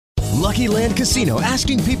Lucky Land Casino,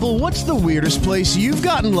 asking people, what's the weirdest place you've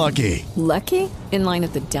gotten lucky? Lucky? In line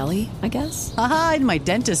at the deli, I guess? Aha, in my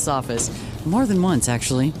dentist's office. More than once,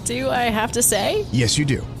 actually. Do I have to say? Yes, you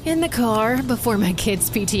do. In the car before my kids'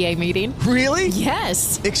 PTA meeting. Really?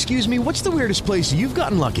 Yes. Excuse me, what's the weirdest place you've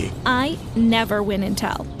gotten lucky? I never win and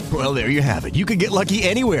tell. Well, there you have it. You can get lucky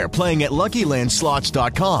anywhere, playing at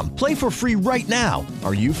LuckyLandSlots.com. Play for free right now.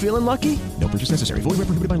 Are you feeling lucky? No purchase necessary. Void where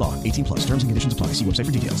prohibited by law. 18 plus. Terms and conditions apply. See website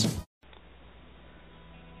for details.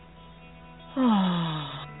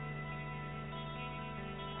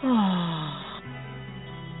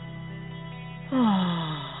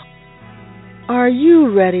 Are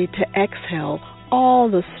you ready to exhale all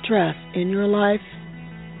the stress in your life?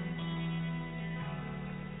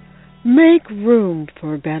 Make room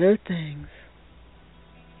for better things.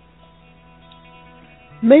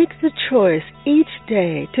 Make the choice each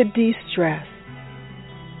day to de-stress.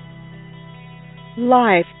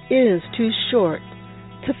 Life is too short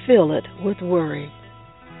to fill it with worry.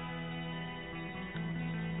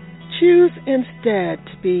 Choose instead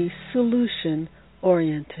to be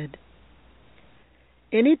solution-oriented.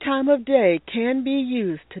 Any time of day can be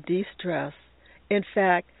used to de-stress. In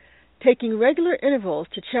fact, taking regular intervals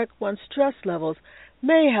to check one's stress levels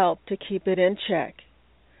may help to keep it in check.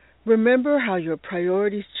 Remember how your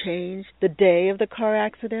priorities changed the day of the car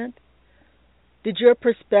accident? Did your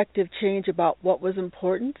perspective change about what was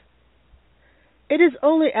important? It is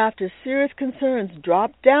only after serious concerns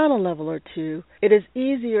drop down a level or two, it is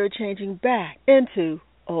easier changing back into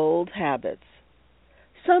old habits.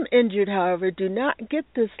 Some injured, however, do not get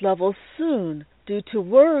this level soon due to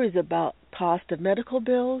worries about cost of medical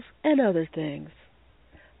bills and other things.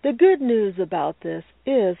 The good news about this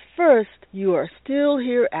is, first, you are still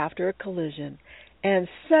here after a collision, and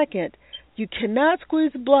second, you cannot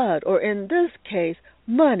squeeze blood, or in this case,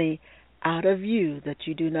 money, out of you that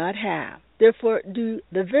you do not have. Therefore, do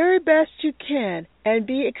the very best you can and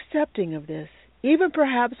be accepting of this, even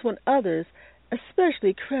perhaps when others,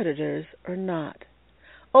 especially creditors, are not.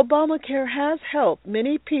 Obamacare has helped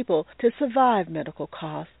many people to survive medical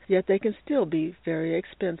costs, yet they can still be very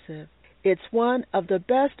expensive. It's one of the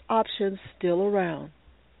best options still around.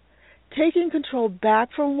 Taking control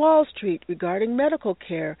back from Wall Street regarding medical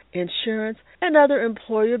care, insurance, and other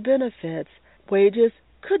employer benefits, wages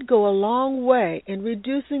could go a long way in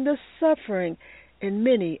reducing the suffering in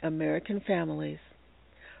many American families.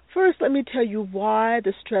 First, let me tell you why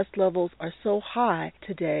the stress levels are so high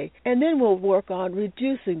today, and then we'll work on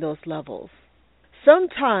reducing those levels.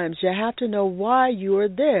 Sometimes you have to know why you are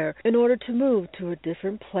there in order to move to a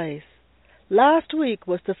different place. Last week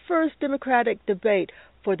was the first Democratic debate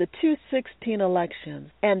for the 2016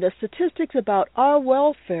 elections, and the statistics about our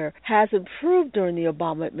welfare has improved during the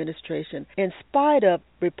Obama administration in spite of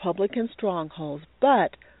Republican strongholds,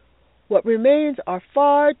 but what remains are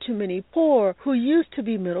far too many poor who used to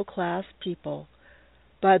be middle-class people.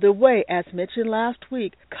 By the way, as mentioned last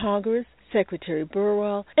week, Congress, Secretary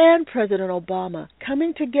Burwell, and President Obama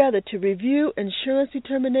coming together to review insurance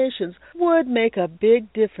determinations would make a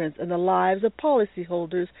big difference in the lives of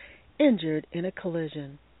policyholders injured in a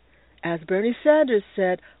collision. As Bernie Sanders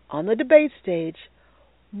said on the debate stage,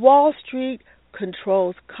 Wall Street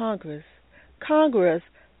controls Congress. Congress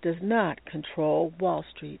does not control Wall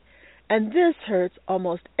Street. And this hurts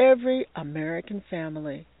almost every American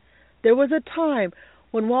family. There was a time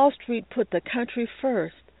when Wall Street put the country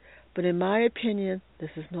first, but in my opinion, this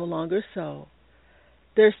is no longer so.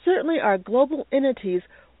 There certainly are global entities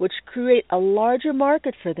which create a larger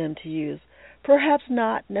market for them to use, perhaps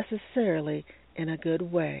not necessarily in a good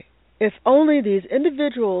way. If only these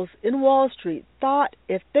individuals in Wall Street thought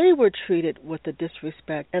if they were treated with the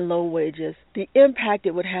disrespect and low wages, the impact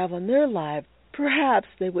it would have on their lives, perhaps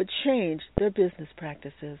they would change their business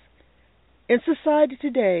practices. In society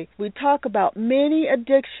today, we talk about many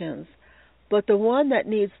addictions, but the one that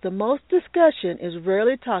needs the most discussion is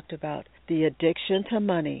rarely talked about, the addiction to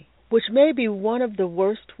money, which may be one of the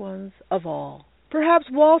worst ones of all. Perhaps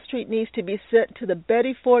Wall Street needs to be sent to the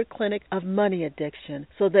Betty Ford Clinic of money addiction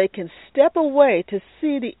so they can step away to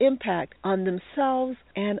see the impact on themselves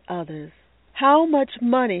and others. How much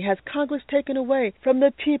money has Congress taken away from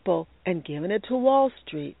the people and given it to Wall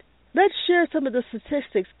Street? Let's share some of the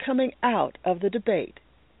statistics coming out of the debate.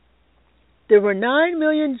 There were 9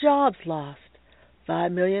 million jobs lost,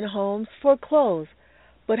 5 million homes foreclosed.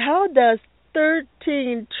 But how does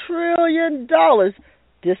 $13 trillion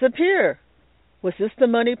disappear? Was this the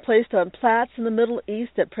money placed on plats in the Middle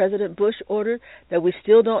East that President Bush ordered that we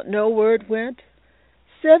still don't know where it went?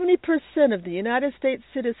 70% of the United States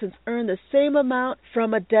citizens earn the same amount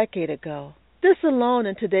from a decade ago. This alone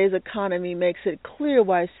in today's economy makes it clear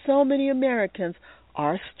why so many Americans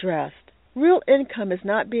are stressed. Real income is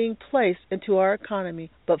not being placed into our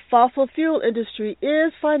economy, but fossil fuel industry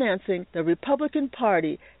is financing the Republican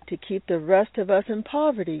Party to keep the rest of us in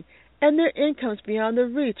poverty and their incomes beyond the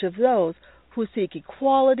reach of those who seek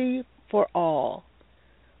equality for all.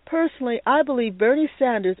 Personally, I believe Bernie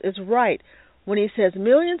Sanders is right when he says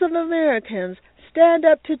millions of Americans stand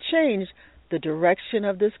up to change the direction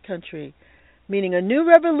of this country, meaning a new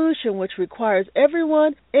revolution which requires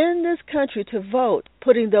everyone in this country to vote,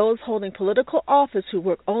 putting those holding political office who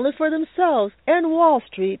work only for themselves and Wall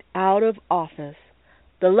Street out of office.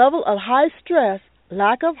 The level of high stress,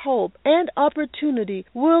 lack of hope, and opportunity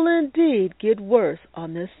will indeed get worse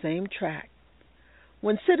on this same track.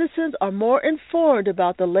 When citizens are more informed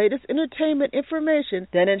about the latest entertainment information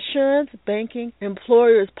than insurance, banking,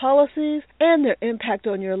 employers' policies, and their impact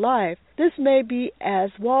on your life, this may be as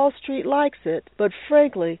Wall Street likes it, but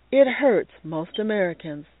frankly, it hurts most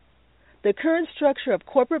Americans. The current structure of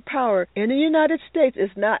corporate power in the United States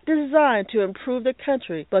is not designed to improve the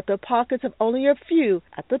country, but the pockets of only a few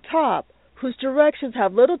at the top, whose directions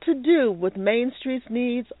have little to do with Main Street's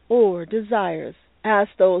needs or desires.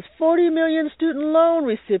 Ask those 40 million student loan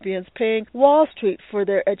recipients paying Wall Street for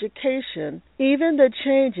their education. Even the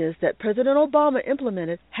changes that President Obama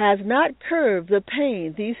implemented has not curbed the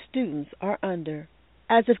pain these students are under.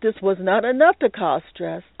 As if this was not enough to cause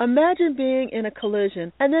stress, imagine being in a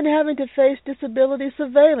collision and then having to face disability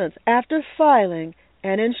surveillance after filing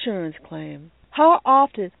an insurance claim. How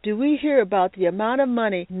often do we hear about the amount of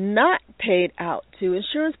money not paid out to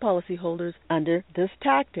insurance policyholders under this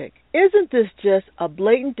tactic? Isn't this just a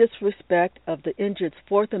blatant disrespect of the injured's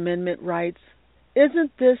Fourth Amendment rights?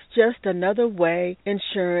 Isn't this just another way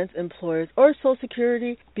insurance, employers, or Social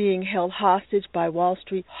Security being held hostage by Wall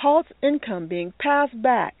Street halts income being passed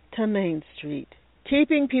back to Main Street?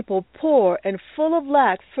 Keeping people poor and full of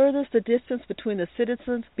lack furthers the distance between the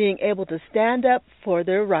citizens being able to stand up for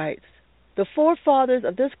their rights. The forefathers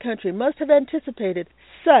of this country must have anticipated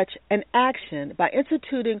such an action by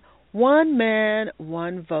instituting one man,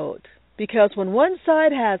 one vote. Because when one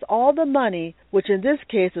side has all the money, which in this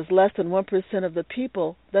case is less than 1% of the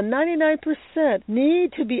people, the 99%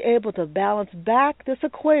 need to be able to balance back this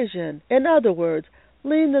equation. In other words,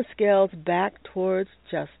 lean the scales back towards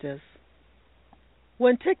justice.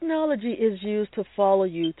 When technology is used to follow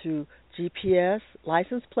you through GPS,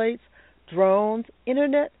 license plates, drones,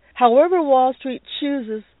 internet, however Wall Street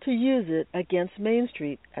chooses to use it against Main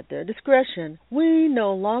Street at their discretion, we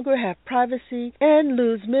no longer have privacy and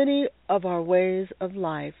lose many of our ways of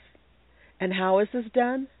life. And how is this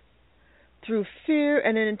done? Through fear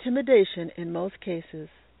and intimidation in most cases.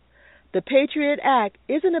 The Patriot Act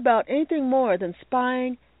isn't about anything more than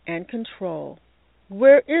spying and control.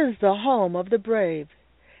 Where is the home of the brave?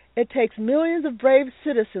 It takes millions of brave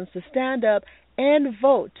citizens to stand up and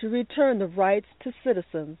vote to return the rights to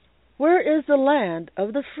citizens. Where is the land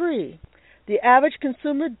of the free? The average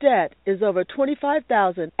consumer debt is over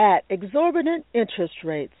 $25,000 at exorbitant interest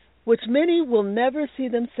rates, which many will never see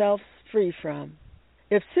themselves free from.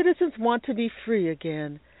 If citizens want to be free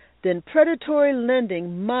again, then predatory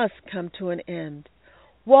lending must come to an end.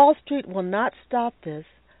 Wall Street will not stop this.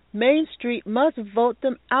 Main Street must vote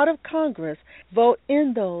them out of Congress, vote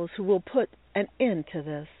in those who will put an end to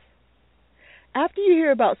this. After you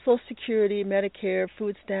hear about Social Security, Medicare,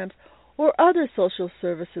 food stamps, or other social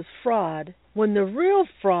services fraud, when the real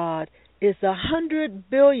fraud is the $100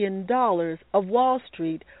 billion of Wall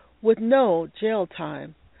Street with no jail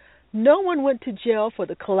time. No one went to jail for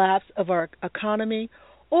the collapse of our economy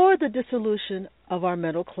or the dissolution of our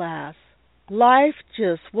middle class. Life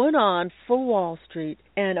just went on for Wall Street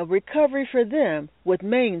and a recovery for them with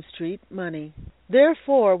Main Street money.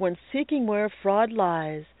 Therefore, when seeking where fraud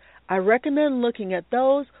lies, I recommend looking at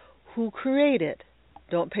those who create it,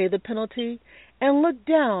 don't pay the penalty, and look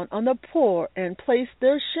down on the poor and place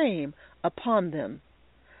their shame upon them.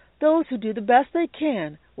 Those who do the best they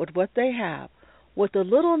can with what they have, with the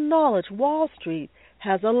little knowledge Wall Street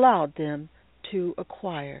has allowed them to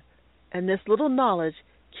acquire. And this little knowledge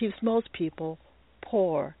keeps most people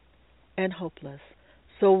poor and hopeless.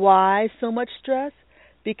 So why so much stress?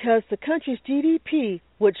 Because the country's GDP,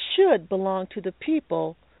 which should belong to the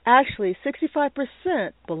people, actually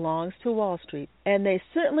 65% belongs to Wall Street, and they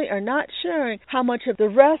certainly are not sharing how much of the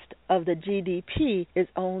rest of the GDP is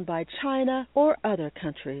owned by China or other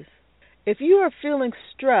countries. If you are feeling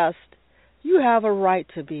stressed, you have a right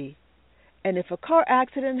to be. And if a car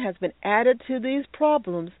accident has been added to these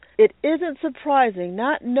problems, it isn't surprising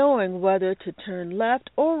not knowing whether to turn left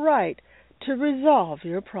or right to resolve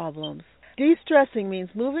your problems. De-stressing means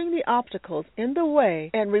moving the obstacles in the way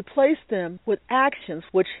and replace them with actions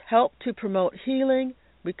which help to promote healing,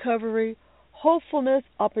 recovery, hopefulness,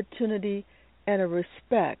 opportunity, and a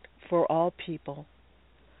respect for all people.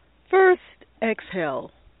 First, exhale.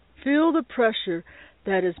 Feel the pressure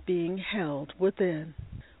that is being held within.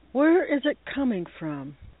 Where is it coming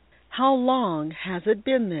from? How long has it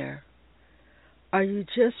been there? Are you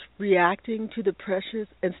just reacting to the pressures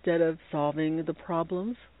instead of solving the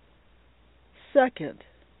problems? Second,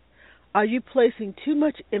 are you placing too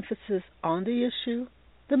much emphasis on the issue?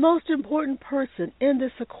 The most important person in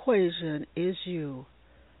this equation is you.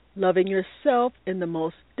 Loving yourself in the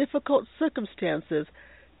most difficult circumstances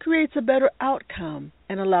creates a better outcome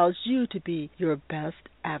and allows you to be your best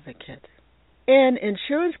advocate. In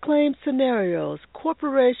insurance claim scenarios,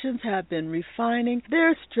 corporations have been refining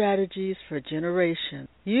their strategies for generations.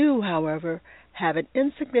 You, however, have an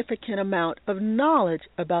insignificant amount of knowledge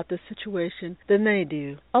about the situation than they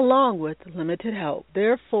do, along with limited help.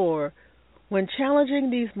 Therefore, when challenging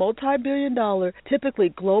these multi-billion-dollar, typically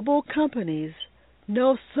global companies,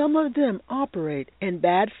 know some of them operate in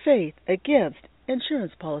bad faith against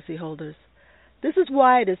insurance policyholders. This is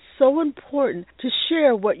why it is so important to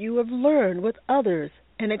share what you have learned with others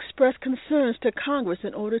and express concerns to Congress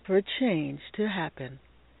in order for a change to happen.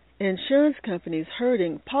 Insurance companies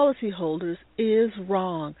hurting policyholders is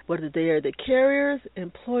wrong, whether they are the carriers,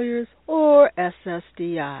 employers, or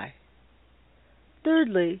SSDI.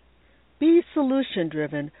 Thirdly, be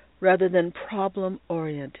solution-driven rather than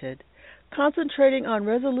problem-oriented, concentrating on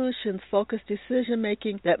resolutions-focused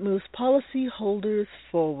decision-making that moves policyholders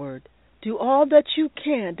forward. Do all that you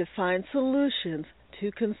can to find solutions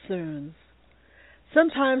to concerns.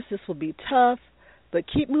 Sometimes this will be tough, but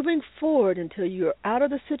keep moving forward until you are out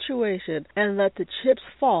of the situation and let the chips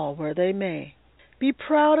fall where they may. Be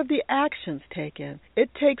proud of the actions taken. It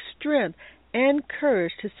takes strength and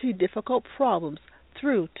courage to see difficult problems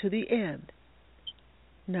through to the end.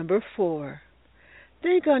 Number 4.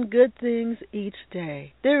 Think on good things each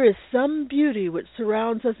day. There is some beauty which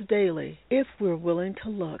surrounds us daily if we're willing to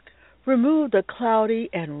look. Remove the cloudy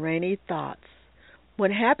and rainy thoughts.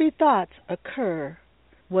 When happy thoughts occur,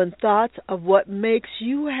 when thoughts of what makes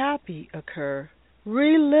you happy occur,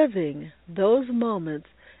 reliving those moments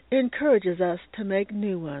encourages us to make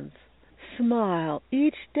new ones. Smile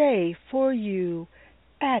each day for you,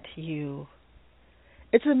 at you.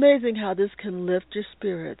 It's amazing how this can lift your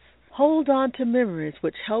spirits. Hold on to memories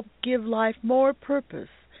which help give life more purpose,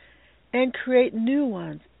 and create new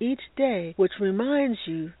ones each day which reminds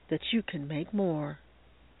you that you can make more.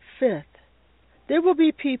 Fifth, there will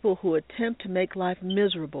be people who attempt to make life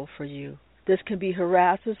miserable for you. This can be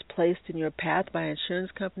harassers placed in your path by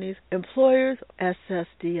insurance companies, employers,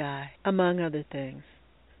 SSDI, among other things.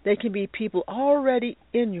 They can be people already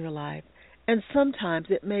in your life, and sometimes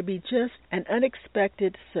it may be just an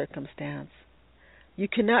unexpected circumstance. You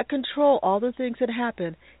cannot control all the things that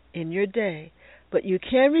happen in your day, but you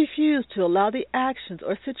can refuse to allow the actions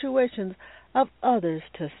or situations of others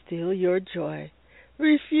to steal your joy.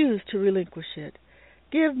 Refuse to relinquish it.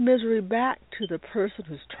 Give misery back to the person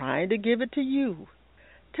who's trying to give it to you.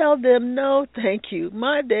 Tell them, no, thank you.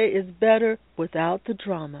 My day is better without the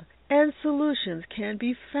drama, and solutions can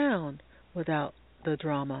be found without the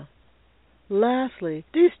drama. Lastly,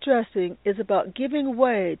 de-stressing is about giving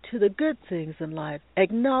way to the good things in life,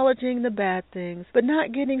 acknowledging the bad things, but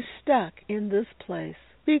not getting stuck in this place.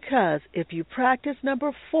 Because if you practice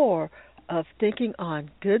number 4 of thinking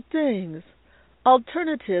on good things,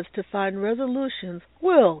 alternatives to find resolutions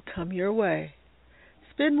will come your way.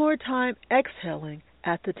 Spend more time exhaling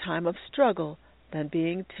at the time of struggle than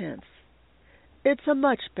being tense. It's a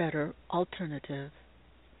much better alternative.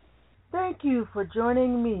 Thank you for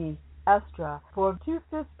joining me, Estra, for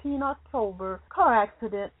 2/15 October Car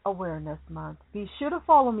Accident Awareness Month. Be sure to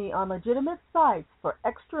follow me on legitimate sites for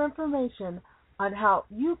extra information on how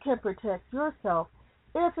you can protect yourself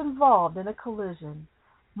if involved in a collision.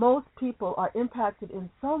 Most people are impacted in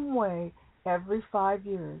some way every 5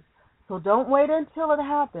 years, so don't wait until it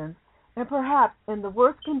happens and perhaps in the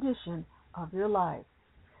worst condition of your life.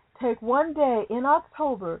 Take one day in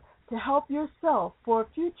October to help yourself for a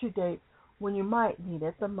future date when you might need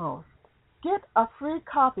it the most. Get a free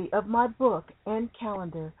copy of my book and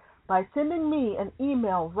calendar by sending me an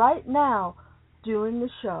email right now during the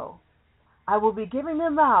show. I will be giving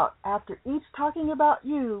them out after each Talking About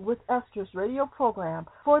You with Estra's radio program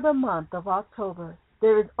for the month of October.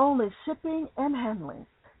 There is only shipping and handling.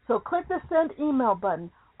 So click the send email button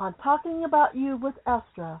on Talking About You with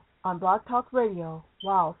Estra on Blog Talk Radio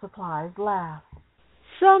while supplies last.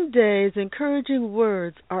 Some days encouraging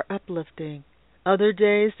words are uplifting. Other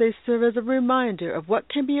days they serve as a reminder of what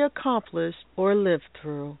can be accomplished or lived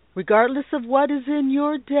through. Regardless of what is in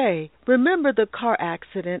your day, remember the car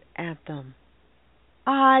accident anthem.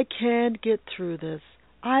 I can get through this.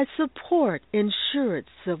 I support insured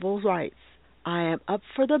civil rights. I am up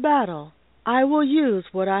for the battle. I will use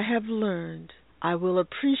what I have learned. I will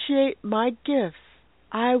appreciate my gifts.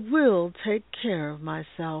 I will take care of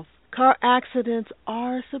myself. Car accidents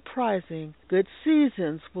are surprising. Good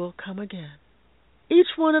seasons will come again. Each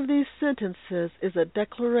one of these sentences is a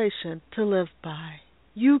declaration to live by.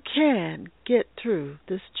 You can get through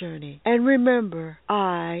this journey. And remember,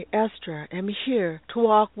 I, Estra, am here to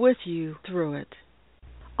walk with you through it.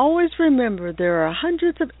 Always remember there are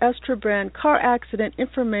hundreds of Estra brand car accident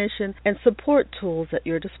information and support tools at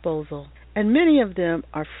your disposal, and many of them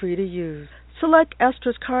are free to use. Select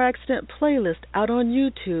Estra's car accident playlist out on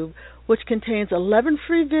YouTube, which contains 11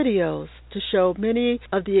 free videos to show many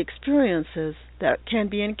of the experiences that can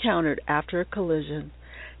be encountered after a collision.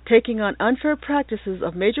 Taking on unfair practices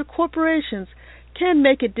of major corporations can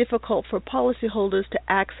make it difficult for policyholders to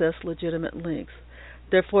access legitimate links.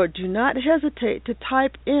 Therefore, do not hesitate to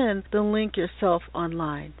type in the link yourself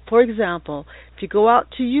online. For example, if you go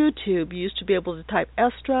out to YouTube, you used to be able to type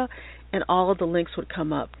Estra and all of the links would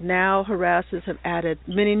come up. Now, harassers have added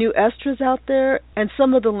many new Estras out there, and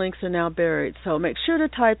some of the links are now buried. So make sure to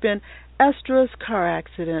type in Estra's car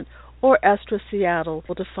accident or Estra Seattle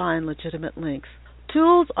to find legitimate links.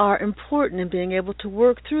 Tools are important in being able to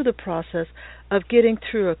work through the process of getting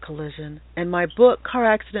through a collision, and my book, Car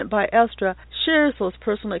Accident by Estra, shares those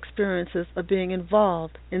personal experiences of being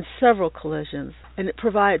involved in several collisions, and it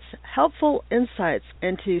provides helpful insights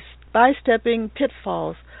into by-stepping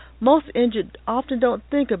pitfalls most injured often don't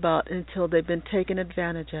think about until they've been taken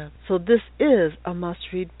advantage of. So this is a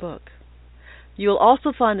must-read book. You'll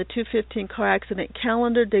also find the 215 Car Accident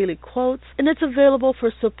Calendar Daily Quotes, and it's available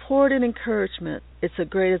for support and encouragement. It's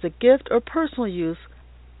great as a gift or personal use.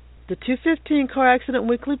 The 215 Car Accident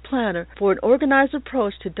Weekly Planner for an organized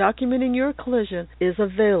approach to documenting your collision is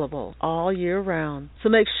available all year round. So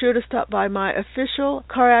make sure to stop by my official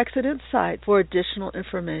car accident site for additional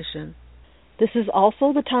information. This is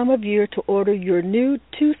also the time of year to order your new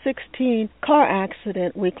 216 Car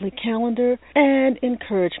Accident Weekly Calendar and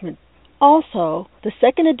encouragement. Also, the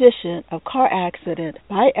second edition of Car Accident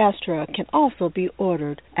by Estra can also be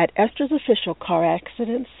ordered at Estra's official car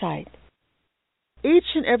accident site.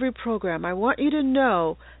 Each and every program, I want you to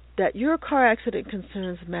know that your car accident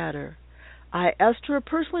concerns matter. I, Estra,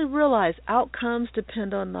 personally realize outcomes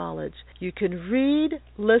depend on knowledge. You can read,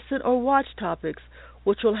 listen, or watch topics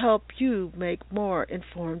which will help you make more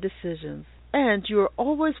informed decisions. And you are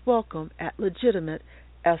always welcome at legitimate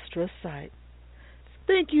Estra site.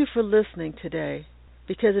 Thank you for listening today,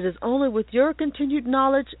 because it is only with your continued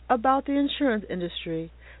knowledge about the insurance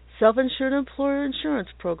industry, self-insured employer insurance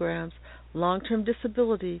programs, long-term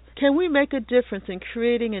disability, can we make a difference in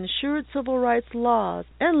creating insured civil rights laws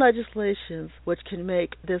and legislations which can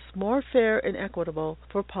make this more fair and equitable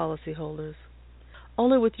for policyholders.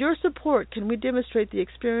 Only with your support can we demonstrate the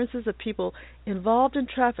experiences of people involved in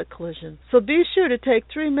traffic collisions. So be sure to take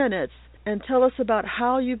 3 minutes and tell us about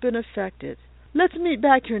how you've been affected. Let's meet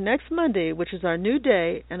back here next Monday, which is our new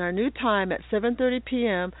day and our new time at 7:30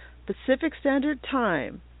 p.m. Pacific Standard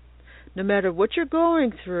Time. No matter what you're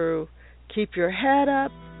going through, keep your head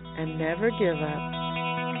up and never give up.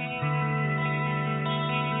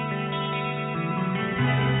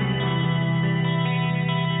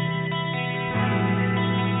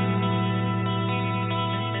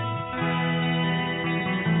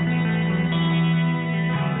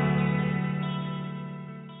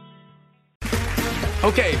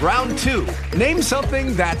 Okay, round 2. Name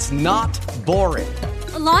something that's not boring.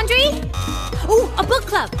 A laundry? Ooh, a book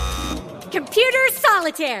club. Computer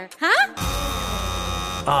solitaire, huh?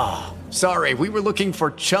 Ah, oh, sorry, we were looking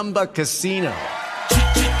for Chumba Casino.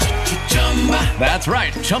 That's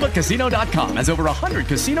right, ChumbaCasino.com has over 100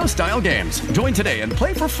 casino-style games. Join today and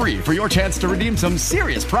play for free for your chance to redeem some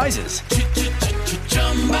serious prizes.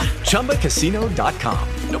 ChumbaCasino.com.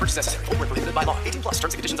 No purchase necessary. Void where prohibited by law. 18+. Terms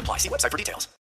and conditions apply. See website for details.